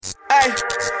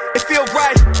It feel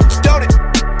right, don't it?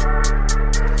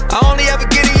 I only ever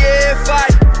get it, yeah, if I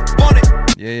want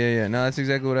it. Yeah. No, that's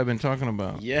exactly what I've been talking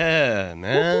about. Yeah,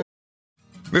 man.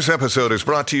 This episode is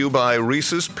brought to you by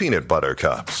Reese's Peanut Butter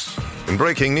Cups. In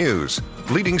breaking news,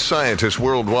 leading scientists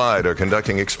worldwide are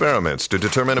conducting experiments to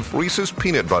determine if Reese's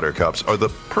Peanut Butter Cups are the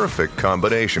perfect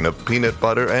combination of peanut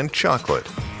butter and chocolate.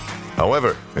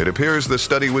 However, it appears the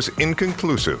study was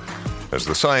inconclusive, as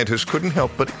the scientists couldn't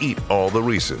help but eat all the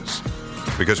Reese's.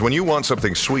 Because when you want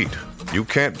something sweet, you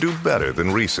can't do better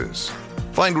than Reese's.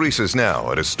 Find Reese's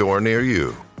now at a store near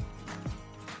you.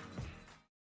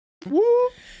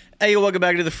 Hey, welcome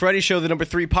back to the Freddy Show, the number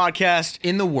 3 podcast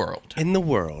In the world. in the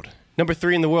world. Number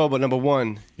 3 in the world, but number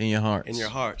 1 In your hearts. in your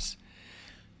hearts.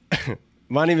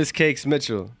 My name is Cakes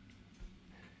Mitchell.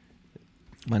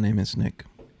 My name is Nick.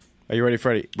 Are you ready,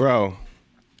 Freddy? Bro,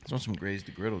 Let's want some Graze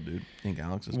to Griddle, dude. I think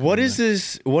Alex is what coming is back.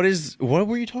 this? What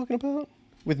were you talking about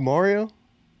with Mario?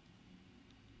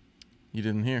 You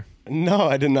didn't hear. No,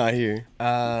 I did not hear.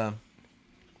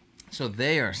 So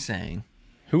they are saying,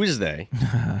 Who is they?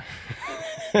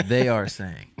 they are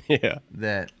saying Yeah.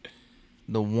 that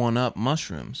the one-up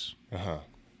mushrooms Uh-huh.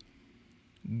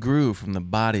 grew from the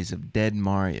bodies of dead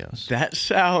Marios. That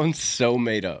sounds so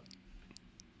made up.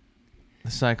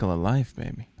 The cycle of life,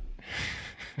 baby.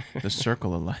 The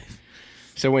circle of life.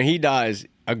 So when he dies,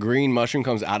 a green mushroom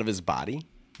comes out of his body?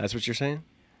 That's what you're saying?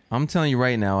 I'm telling you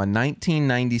right now, a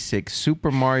 1996 Super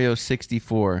Mario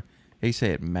 64, how you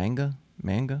say it, manga?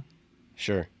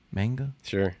 Sure. Manga?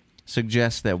 Sure.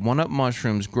 Suggests that one-up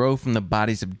mushrooms grow from the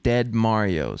bodies of dead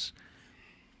Marios,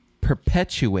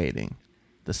 perpetuating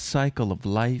the cycle of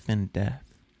life and death.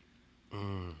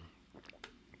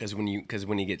 Because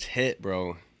when he gets hit,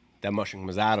 bro, that mushroom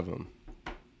comes out of him.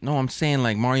 No, I'm saying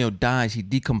like Mario dies, he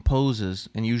decomposes,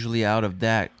 and usually out of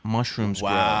that, mushrooms grow.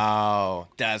 Wow.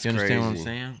 That's You understand crazy. what I'm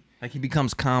saying? Like he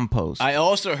becomes compost. I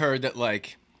also heard that,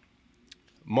 like,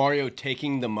 Mario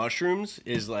taking the mushrooms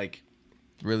is like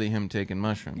Really him taking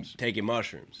mushrooms. taking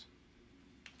mushrooms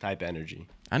type energy.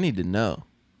 I need to know.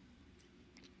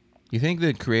 You think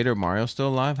the creator of Mario still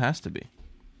alive? Has to be.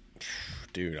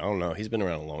 Dude, I don't know. He's been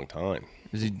around a long time.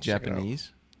 Is he Check it out.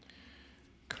 Japanese?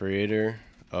 Creator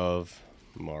of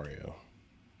Mario.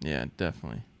 Yeah,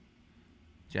 definitely.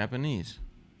 Japanese.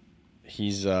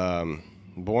 He's born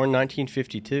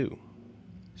 1952.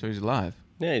 So he's alive.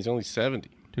 Yeah, he's only 70.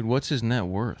 Dude, what's his net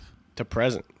worth? To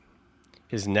present.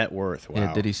 His net worth. Wow.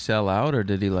 Yeah, did he sell out or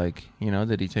did he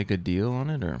did he take a deal on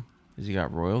it or has he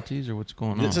got royalties or what's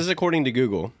going on? This is according to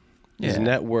Google. His Yeah.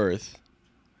 net worth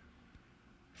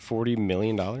 $40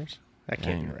 million? That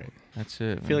can't be Dang. right. That's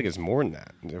it. I feel like it's more than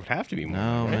that. It would have to be more.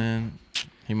 No, right? man.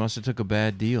 He must have took a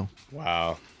bad deal,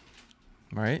 Wow.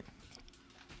 right?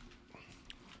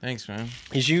 Thanks, man.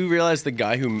 Did you realize the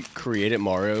guy who created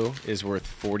Mario is worth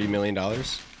 $40 million? 40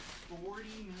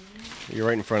 million? You're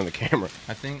right in front of the camera.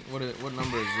 I think what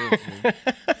number is this?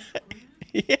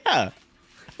 Dude? Yeah.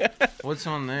 What's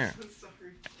on there?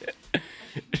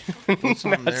 What's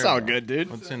on That's there, all bro? good, dude.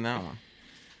 What's in that one?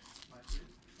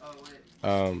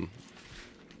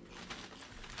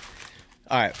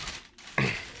 All right.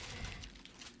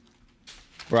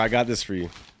 Bro, I got this for you.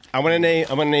 I'm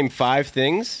gonna name 5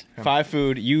 things, 5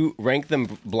 food. You rank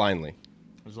them blindly.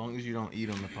 As long as you don't eat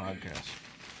on the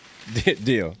podcast.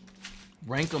 Deal.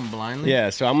 Rank them blindly? Yeah.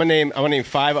 So I'm gonna name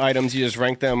 5 items. You just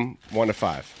rank them 1 to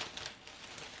 5.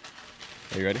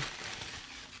 Are you ready?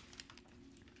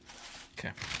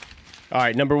 Okay. All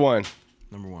right. Number 1,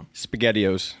 Number 1.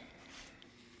 SpaghettiOs.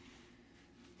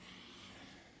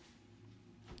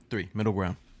 3. Middle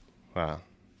ground. Wow.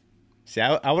 See,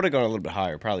 I would have gone a little bit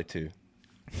higher, probably 2.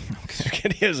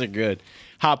 SpaghettiOs are good.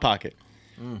 Hot Pocket.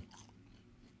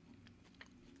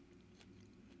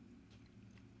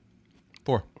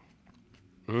 4.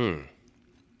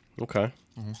 Okay.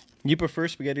 You prefer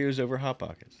SpaghettiOs over Hot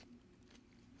Pockets?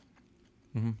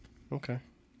 Okay.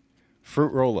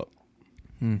 Fruit roll-up.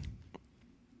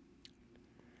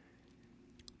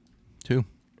 2.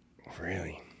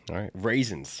 Really? All right.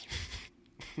 Raisins.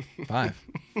 5.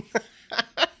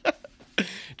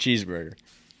 Cheeseburger.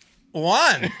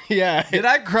 1. Yeah. Did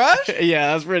I crush?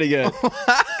 Yeah, that's pretty good.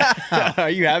 Are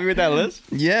you happy with that list?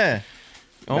 Yeah.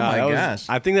 Oh Nah, my that was- gosh.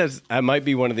 I think that might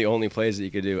be one of the only plays that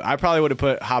you could do. I probably would have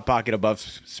put Hot Pocket above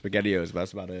SpaghettiOs, but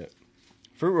that's about it.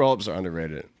 Fruit roll-ups are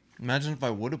underrated. Imagine if I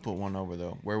would have put one over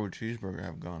though. Where would cheeseburger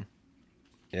have gone?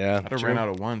 Yeah. I'd have ran out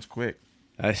of ones quick.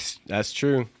 That's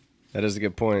true. That is a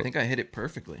good I point. think I hit it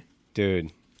perfectly.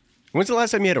 Dude. When's the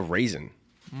last time you had a raisin?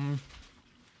 A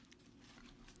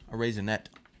raisinette.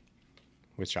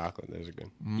 With chocolate. Those are good.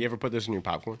 You ever put this in your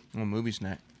popcorn? A movie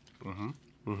snack.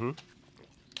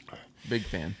 Big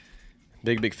fan.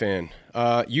 Big fan.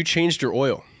 You changed your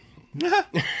oil.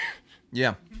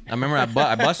 Yeah. I remember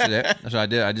I busted it. That's what I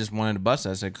did. I just wanted to bust it.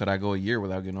 I said, could I go a year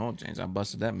without getting oil changed? I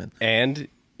busted that myth. And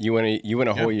you went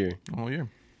a whole year. A whole year.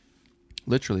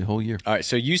 Literally a whole year. All right,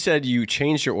 so you said you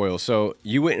changed your oil. So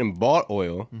you went and bought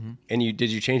oil, and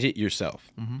did you change it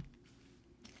yourself? Mm-hmm.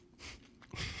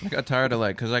 I got tired of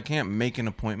because I can't make an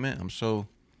appointment. I'm so...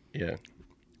 Yeah.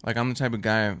 I'm the type of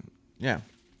guy... Yeah.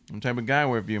 I'm the type of guy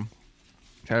where if you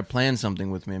try to plan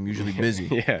something with me, I'm usually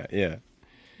busy. Yeah.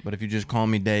 But if you just call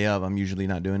me day of, I'm usually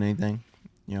not doing anything.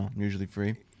 I'm usually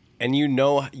free. And you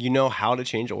know how to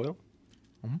change oil?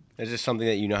 Mm-hmm. Is this something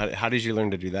that you know how did you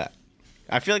learn to do that?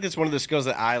 I feel like it's one of the skills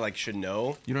that I should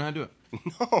know. You don't know how to do it?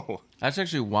 No. That's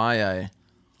actually why I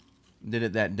did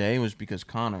it that day, was because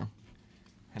Connor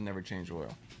had never changed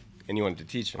oil. And you wanted to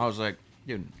teach him. I was like,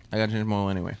 dude, I got to change my oil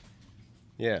anyway.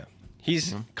 Yeah.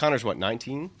 Connor's what,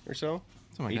 19 or so?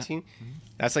 Something like 18? that. Mm-hmm.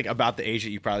 That's about the age that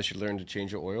you probably should learn to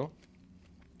change your oil.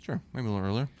 Sure, maybe a little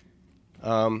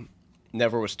earlier.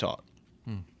 Never was taught.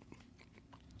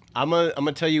 I'm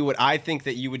gonna tell you what I think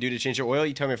that you would do to change your oil.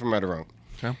 You tell me if I'm right or wrong.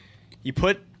 Okay. You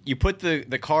put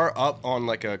the car up on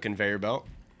a conveyor belt.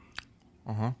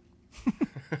 Uh-huh.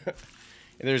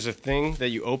 There's a thing that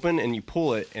you open and you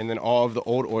pull it, and then all of the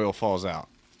old oil falls out.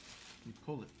 You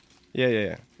pull it.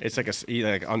 Yeah. It's you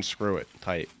unscrew it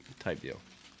type deal.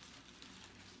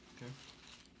 Okay.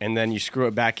 And then you screw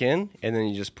it back in, and then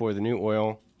you just pour the new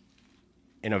oil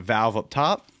in a valve up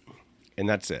top, and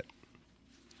that's it.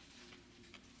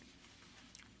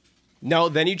 No,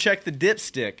 then you check the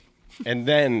dipstick, and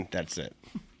then that's it.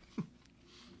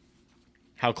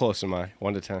 How close am I?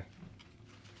 1 to 10.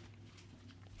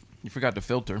 You forgot the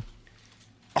filter.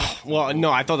 Well, no,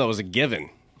 I thought that was a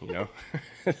given.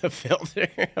 The filter,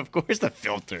 of course, the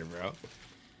filter, bro.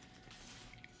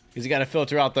 Because you got to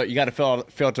filter out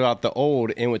the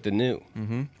old in with the new.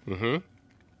 Mm-hmm.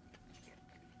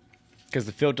 Because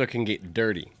the filter can get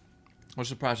dirty.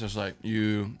 What's the process like?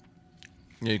 You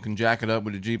can jack it up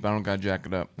with the Jeep. I don't got to jack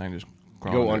it up. I can just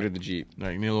crawl Go under the Jeep.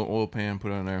 You need a little oil pan,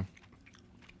 put it in there.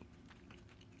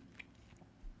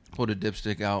 Pull the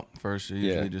dipstick out first. So you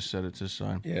usually just set it to the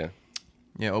side. Yeah.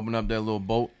 Yeah, open up that little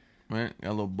bolt, right? Got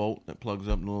a little bolt that plugs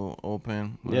up the little oil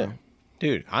pan. Yeah.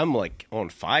 Dude, I'm on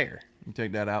fire. You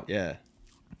take that out. Yeah.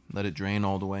 Let it drain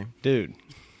all the way. Dude.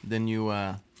 Then you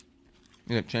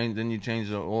change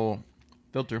the oil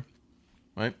filter,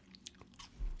 right?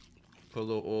 Put a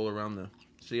little oil around the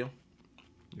seal,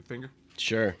 your finger.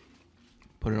 Sure.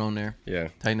 Put it on there. Yeah.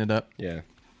 Tighten it up. Yeah.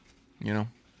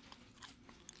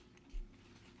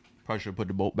 Probably should put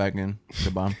the bolt back in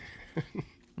the bottom. And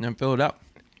then fill it up.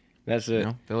 That's it.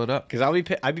 Fill it up. Because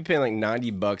I'd be paying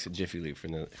 $90 at Jiffy Lube for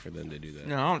them to do that.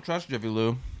 No, I don't trust Jiffy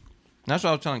Lube. That's what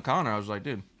I was telling Connor. I was like,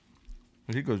 dude,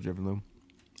 when he goes to Jiffy Lube,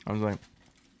 I was like,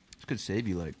 this could save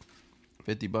you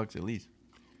 $50 at least.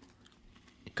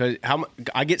 Because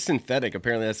I get synthetic.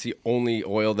 Apparently, that's the only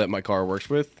oil that my car works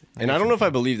with. And I don't know if I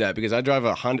believe that because I drive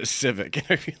a Honda Civic, and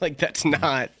I feel like that's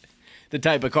not the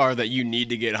type of car that you need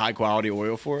to get high quality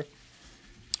oil for.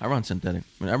 I run synthetic.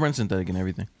 I run synthetic in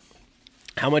everything.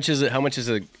 How much is it? How much is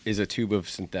a tube of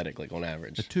synthetic on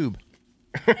average? A tube.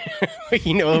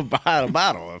 A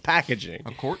bottle, a packaging.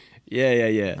 A quart?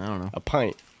 Yeah. I don't know. A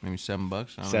pint. Maybe $7.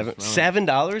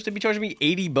 $7? They'd be charging me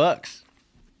 $80.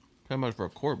 How much for a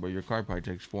quart? But your car probably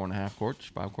takes 4.5 quarts,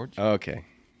 5 quarts. Okay,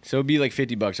 so it'd be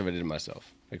 $50 if I did it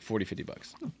myself,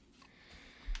 $40-$50.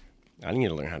 I need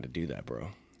to learn how to do that, bro.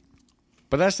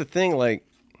 But that's the thing,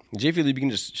 Jiffy Lube, you can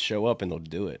just show up and they'll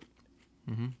do it.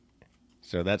 Mm-hmm.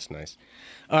 So that's nice.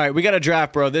 All right, we got a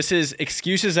draft, bro. This is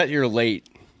excuses that you're late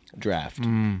draft.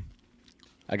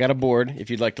 I got a board if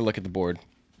you'd like to look at the board.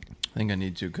 I think I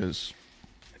need to because...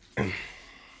 This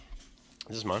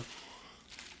is mine.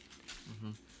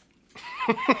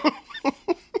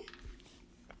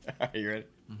 Are you ready?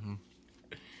 Mm-hmm.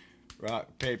 Rock,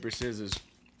 paper, scissors.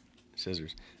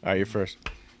 Scissors. All right, you're first.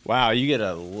 Wow, you get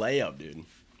a layup, dude.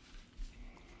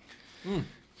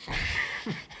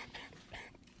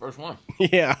 First one.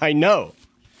 Yeah, I know.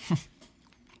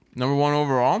 Number 1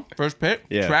 overall. First pick.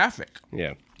 Yeah. Traffic.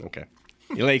 Yeah, okay.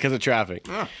 You're late because of traffic.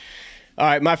 Yeah. All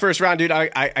right, my first round, dude,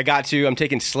 I'm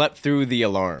taking slept through the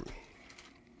alarm.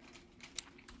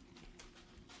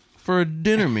 For a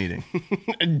dinner meeting.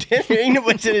 A dinner? You know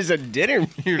what it is, a dinner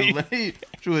meeting? You're late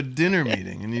to a dinner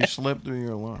meeting and you slept through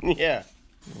your alarm. Yeah.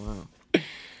 Wow.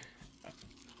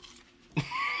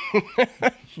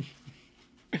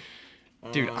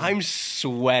 Dude, I'm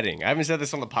sweating. I haven't said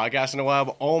this on the podcast in a while,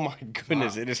 but oh my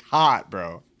goodness, It is hot,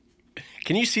 bro.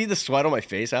 Can you see the sweat on my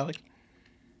face, Alex?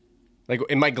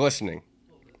 Am I glistening?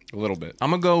 A little bit. I'm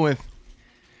going to go with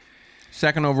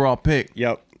Second overall pick.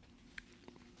 Yep.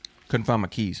 Couldn't find my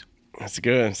keys. That's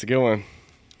good. That's a good one.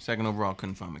 Second overall,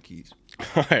 couldn't find my keys.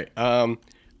 All right. I'm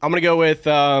going to go with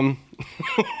some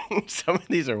of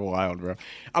these are wild, bro.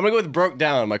 I'm going to go with broke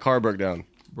down. My car broke down.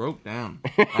 Broke down.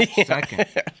 That's second.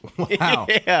 Wow.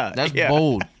 Yeah, That's yeah.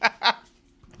 bold.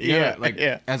 Yeah, Like,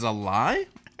 yeah. as a lie?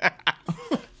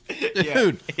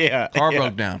 Dude. Yeah. Car yeah.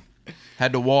 broke down.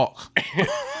 Had to walk.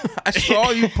 I saw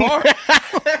you park.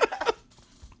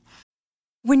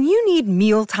 When you need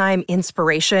mealtime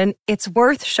inspiration, it's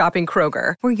worth shopping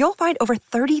Kroger, where you'll find over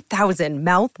 30,000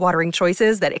 mouth-watering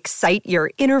choices that excite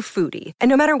your inner foodie. And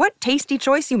no matter what tasty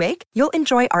choice you make, you'll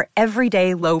enjoy our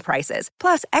everyday low prices,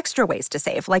 plus extra ways to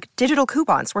save, like digital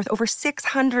coupons worth over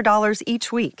 $600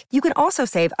 each week. You can also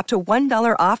save up to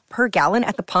 $1 off per gallon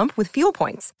at the pump with fuel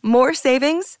points. More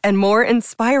savings and more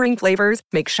inspiring flavors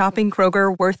make shopping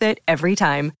Kroger worth it every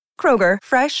time. Kroger,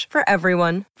 fresh for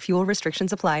everyone. Fuel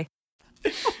restrictions apply.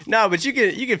 No, but you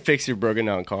can fix your broken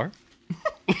down car.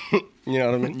 You know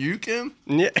what I mean? You can?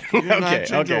 Yeah. not Okay.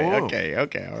 change your oil. Okay.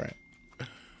 All right.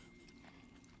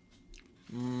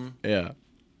 Yeah.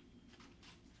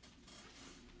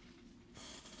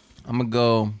 I'm going to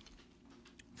go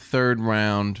third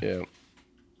round. Yeah.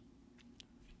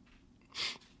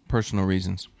 Personal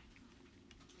reasons.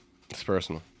 It's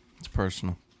personal. It's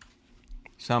personal.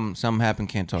 Something happened,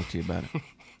 can't talk to you about it.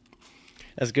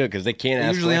 That's good because they can't I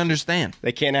ask. usually questions. understand.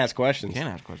 They can't ask questions. Can't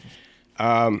ask questions.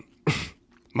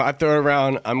 My third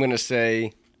round, I'm gonna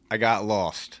say I got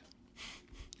lost.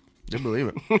 You believe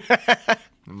it.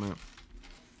 I'm going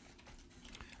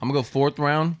to go fourth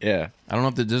round. Yeah. I don't know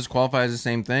if this qualifies the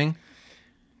same thing.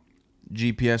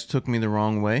 GPS took me the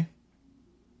wrong way.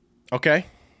 Okay.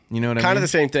 You know what I mean? Kind of the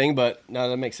same thing, but no,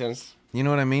 that makes sense. You know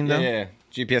what I mean, though? Yeah.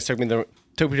 GPS took me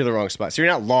to the wrong spot. So you're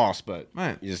not lost, but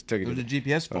Right. you just took It it was to a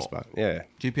GPS the wrong fault. spot. Yeah.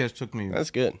 GPS took me. That's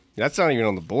good. That's not even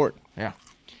on the board. Yeah.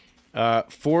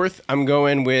 Fourth, I'm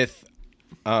going with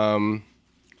I'm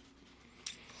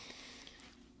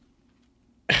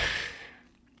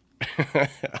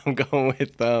going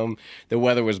with the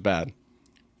weather was bad.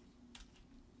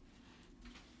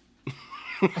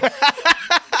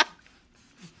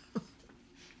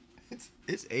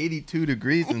 It's 82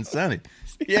 degrees and sunny.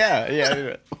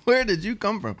 Yeah. Where did you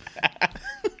come from?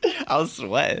 I was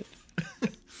sweating.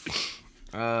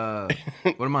 What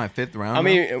am I, fifth round? I now?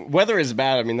 mean, weather is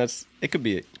bad. I mean, it could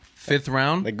be Fifth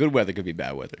round? like good weather could be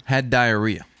bad weather. Had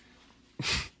diarrhea.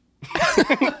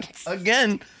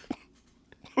 Again,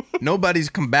 nobody's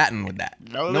combating with that.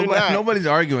 No, they're not. Nobody's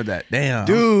arguing with that. Damn.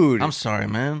 Dude. I'm sorry,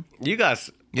 man. You got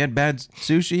You had bad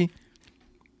sushi?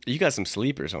 some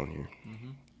sleepers on here.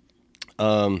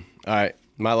 All right,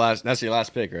 that's your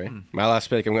last pick, right? My last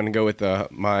pick. I'm going to go with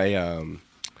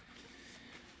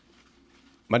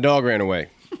my dog ran away.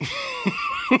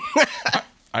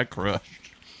 I crushed.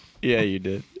 Yeah, you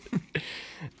did.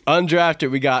 Undrafted,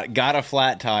 we got a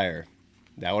flat tire.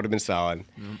 That would have been solid.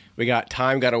 We got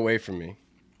time got away from me.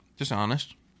 Just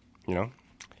honest. You know,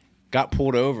 got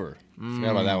pulled over.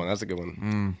 Forgot about that one. That's a good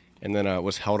one. And then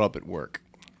was held up at work.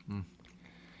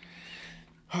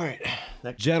 All right.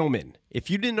 Gentlemen, if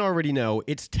you didn't already know,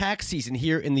 it's tax season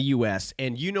here in the U.S.,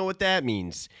 and you know what that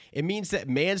means. It means that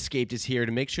Manscaped is here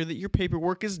to make sure that your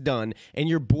paperwork is done and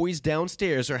your boys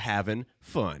downstairs are having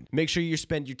fun. Make sure you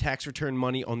spend your tax return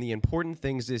money on the important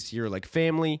things this year, like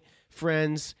family,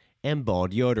 friends, and ball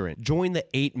deodorant. Join the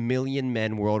 8 million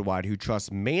men worldwide who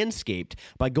trust Manscaped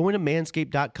by going to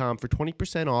manscaped.com for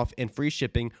 20% off and free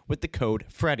shipping with the code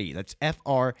FREDDY. That's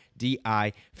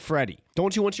F-R-D-I, Freddy.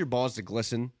 Don't you want your balls to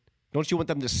glisten? Don't you want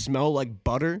them to smell like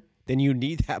butter? Then you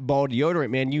need that ball deodorant,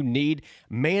 man. You need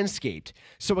Manscaped.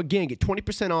 So again, get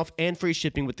 20% off and free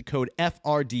shipping with the code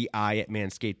FRDI at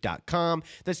manscaped.com.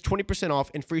 That's 20% off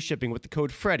and free shipping with the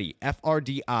code FREDDY,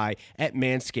 F-R-D-I at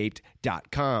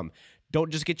manscaped.com. Don't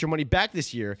just get your money back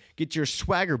this year. Get your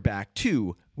swagger back,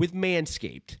 too, with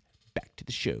Manscaped. Back to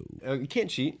the show. You can't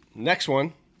cheat. Next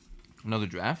one. Another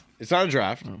draft? It's not a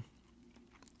draft. I'm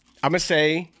going to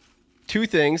say two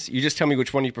things. You just tell me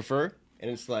which one you prefer, and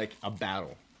it's like a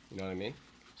battle. You know what I mean?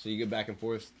 So you go back and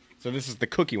forth. So this is the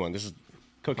cookie one. This is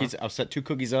cookies. I'll set two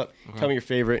cookies up. Tell me your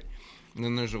favorite. And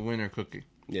then there's a winner cookie.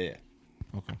 Yeah.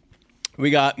 Okay.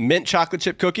 We got mint chocolate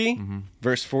chip cookie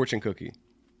versus fortune cookie.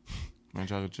 My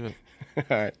chocolate chip. All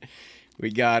right.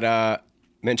 We got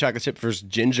mint chocolate chip versus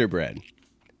gingerbread.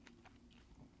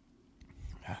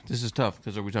 This is tough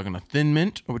because are we talking a thin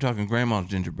mint or are we talking grandma's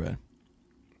gingerbread?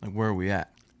 Like, where are we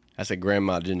at? That's a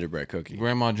grandma gingerbread cookie.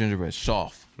 Grandma gingerbread,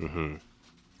 soft. Mm-hmm.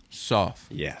 Soft.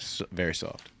 Yes, very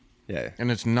soft. Yeah. And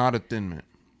it's not a thin mint.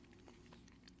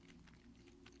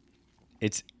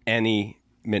 It's any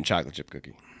mint chocolate chip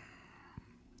cookie.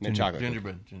 then chocolate.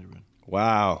 Gingerbread.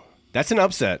 Wow. That's an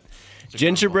upset.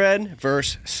 Gingerbread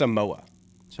versus Samoa.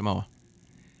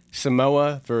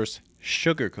 Samoa versus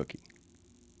sugar cookie.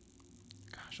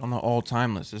 Gosh, on the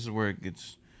all-time list, this is where it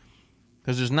gets...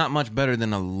 Because there's not much better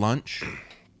than a lunch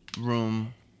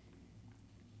room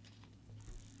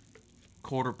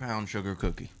quarter-pound sugar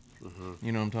cookie.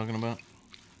 You know what I'm talking about?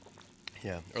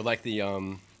 Yeah. Or like the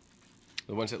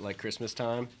ones at like Christmas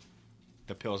time.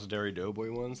 The Pillsbury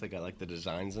Doughboy ones. They got like the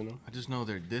designs in them. I just know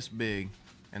they're this big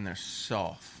and they're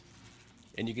soft.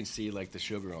 And you can see like the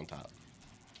sugar on top.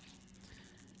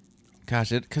 Gosh,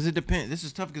 because it depends. This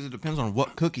is tough because it depends on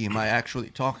what cookie am I actually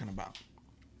talking about.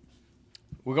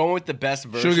 We're going with the best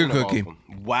version Sugar of all cookie. of them.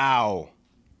 Wow.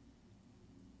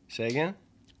 Say again?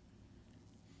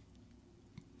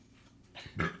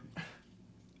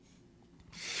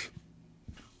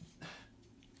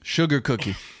 Sugar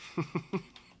cookie.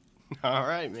 All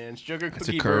right, man. Sugar It's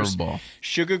a cookie versus curveball.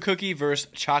 sugar cookie versus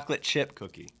chocolate chip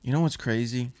cookie. You know what's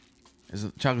crazy? Is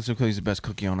that chocolate chip cookie is the best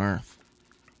cookie on earth.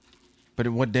 But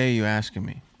at what day are you asking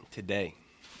me? Today.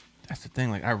 That's the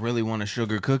thing. Like, I really want a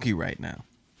sugar cookie right now.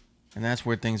 And that's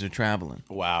where things are traveling.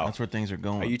 Wow. That's where things are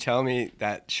going. Are you telling me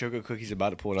that sugar cookie's about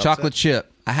to pull an Chocolate upset?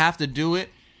 chip. I have to do it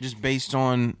just based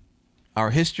on our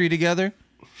history together.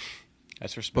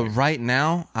 That's respect. But right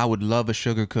now, I would love a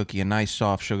sugar cookie, a nice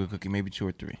soft sugar cookie, maybe 2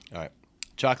 or 3. All right.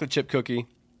 Chocolate chip cookie.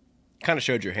 Kind of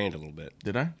showed your hand a little bit.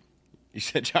 Did I? You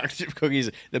said chocolate chip cookie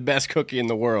is the best cookie in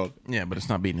the world. Yeah, but it's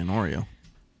not beating an Oreo.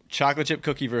 Chocolate chip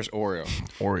cookie versus Oreo.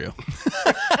 Oreo.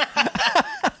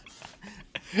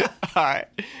 All right.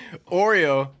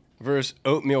 Oreo versus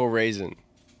oatmeal raisin.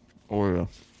 Oreo.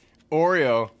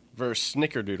 Oreo versus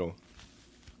snickerdoodle.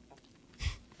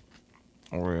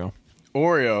 Oreo.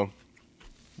 Oreo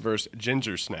versus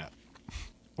ginger snap.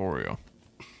 Oreo.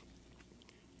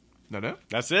 That it?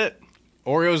 That's it.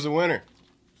 Oreo's the winner.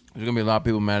 There's going to be a lot of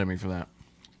people mad at me for that.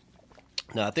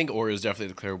 No, I think Oreo is definitely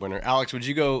the clear winner. Alex, would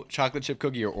you go chocolate chip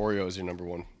cookie or Oreo as your number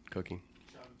one cookie?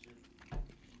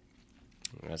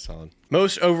 That's solid.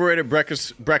 Most overrated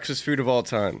breakfast food of all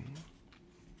time.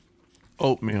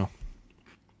 Oatmeal.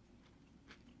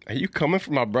 Are you coming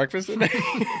for my breakfast today?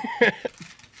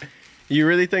 You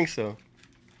really think so?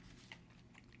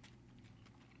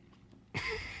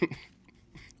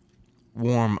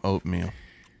 Warm oatmeal.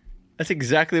 That's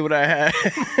exactly what I had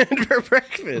for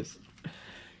breakfast.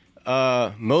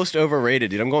 Most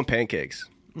overrated, dude. I'm going pancakes.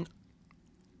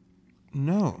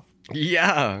 No.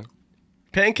 Yeah.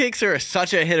 Pancakes are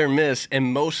such a hit or miss,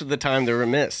 and most of the time they're a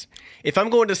miss. If I'm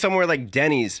going to somewhere like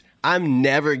Denny's, I'm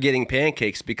never getting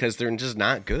pancakes because they're just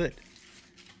not good.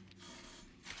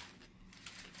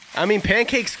 I mean,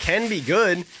 pancakes can be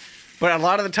good, but a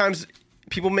lot of the times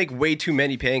people make way too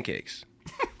many pancakes.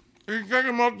 You take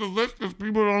them off the list because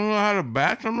people don't know how to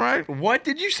batch them right? What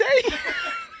did you say?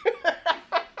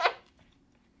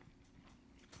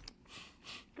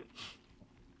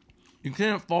 You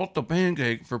can't fault the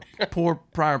pancake for poor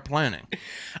prior planning.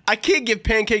 I can't give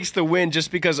pancakes the win just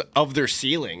because of their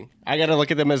ceiling. I got to look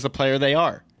at them as the player they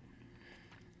are.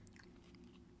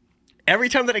 Every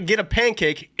time that I get a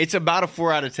pancake, it's about a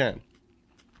 4 out of 10.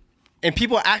 And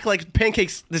people act like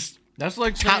pancakes this That's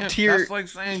like top saying, tier that's like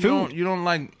saying food. you don't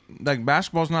like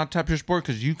basketball's not a top tier sport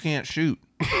because you can't shoot.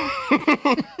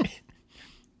 I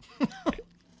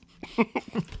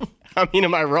mean,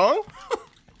 am I wrong?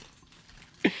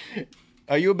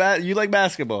 Are you you like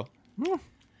basketball?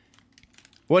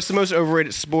 What's the most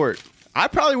overrated sport? I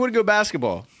probably would go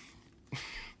basketball.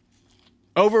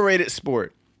 Overrated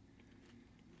sport.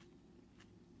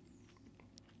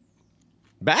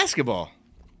 Basketball.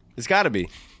 It's got to be.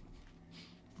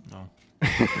 No.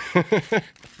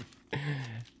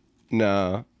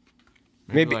 No.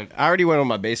 Maybe like- I already went on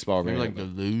my baseball Maybe rant. like the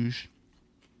luge.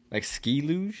 Like ski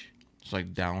luge? It's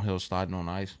like downhill sliding on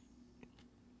ice.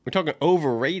 We're talking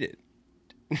overrated.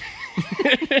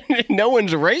 No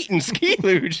one's rating ski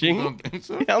luging. don't think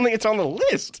so? I don't think it's on the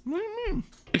list.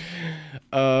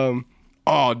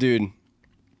 Oh, dude.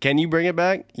 Can you bring it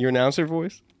back? Your announcer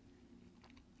voice?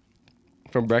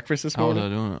 From breakfast this How was I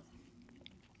morning? doing it?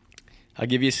 I'll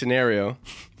give you a scenario.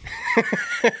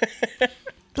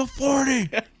 The 40.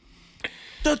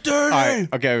 The 30. All right.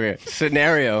 Okay.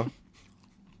 Scenario.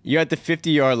 You're at the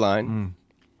 50-yard line.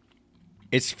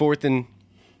 It's 4th and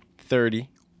 30.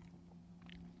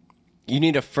 You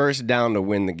need a first down to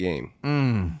win the game.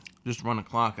 Just run the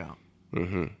clock out.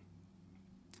 And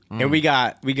we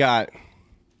got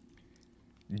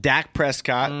Dak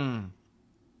Prescott. And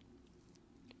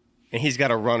he's got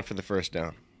to run for the first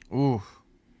down. Ooh.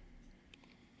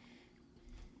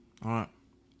 All right.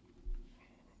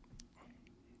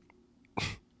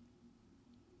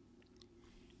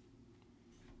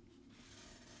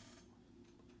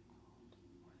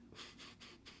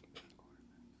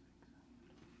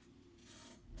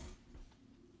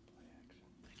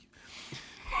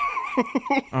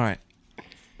 All right.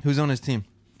 Who's on his team?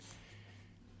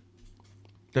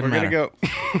 Doesn't We're matter. going to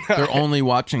go. They're only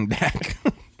watching Dak.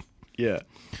 Yeah.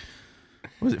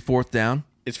 Was it 4th down?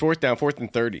 It's 4th down, 4th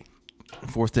and 30.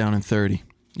 4th down and 30.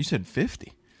 You said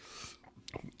 50.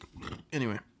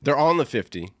 Anyway. They're on the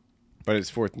 50, but it's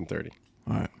 4th and 30.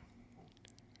 All right.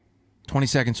 20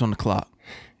 seconds on the clock.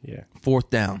 Yeah. 4th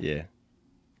down. Yeah.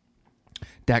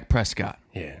 Dak Prescott.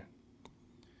 Yeah.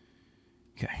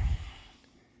 Okay.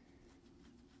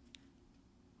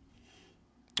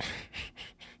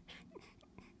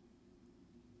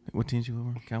 What teams you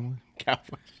over? Cowboys?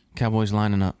 Cowboys. Cowboys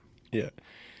lining up. Yeah.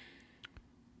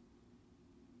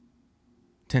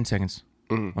 10 seconds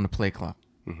on the play clock.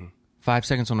 5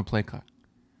 seconds on the play clock.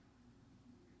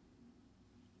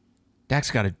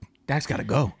 Dak's got to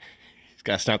go. He's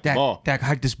got to snap the ball. Dak,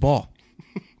 hike this ball.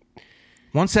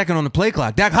 1 second on the play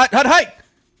clock. Dak, hike.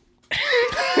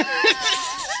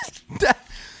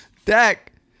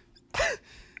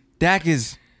 Dak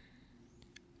is.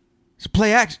 It's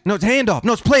play action. No, it's handoff.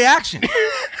 No, it's play action.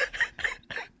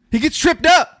 He gets tripped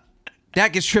up.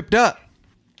 Dak gets tripped up.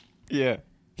 Yeah.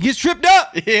 He gets tripped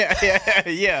up.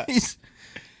 Yeah. He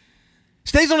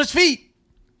stays on his feet.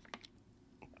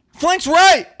 Flanks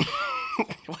right.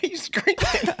 Why are you screaming?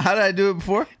 How did I do it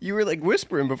before? You were like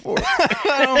whispering before.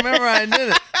 I don't remember how I did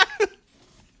it.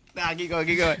 Nah, keep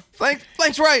going.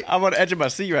 Flanks right. I'm on the edge of my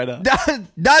seat right now.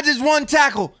 Dodges one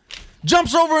tackle.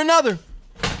 Jumps over another.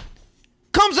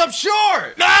 Comes up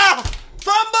short. Ah!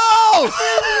 Fumble!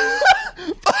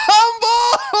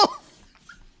 Fumble!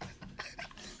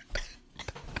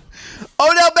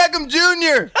 Odell Beckham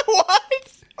Jr.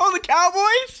 What? Oh, the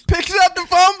Cowboys? picks up the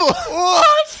fumble.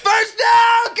 What? First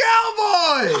down,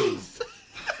 Cowboys!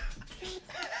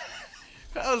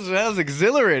 That was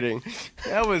exhilarating.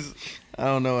 That was. I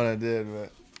don't know what I did,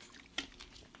 but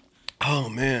Oh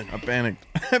man. I panicked.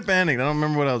 I don't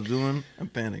remember what I was doing. I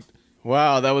panicked.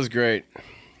 Wow, that was great.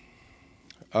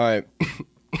 All right.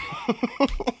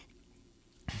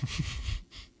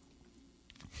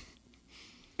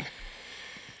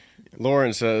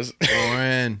 Lauren says,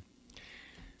 Lauren.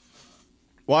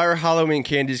 why are Halloween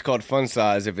candies called fun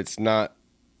size if it's not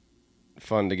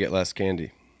fun to get less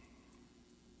candy?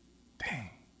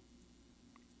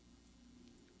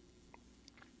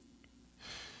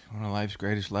 One of life's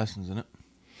greatest lessons, isn't it?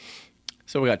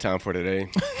 So we got time for today.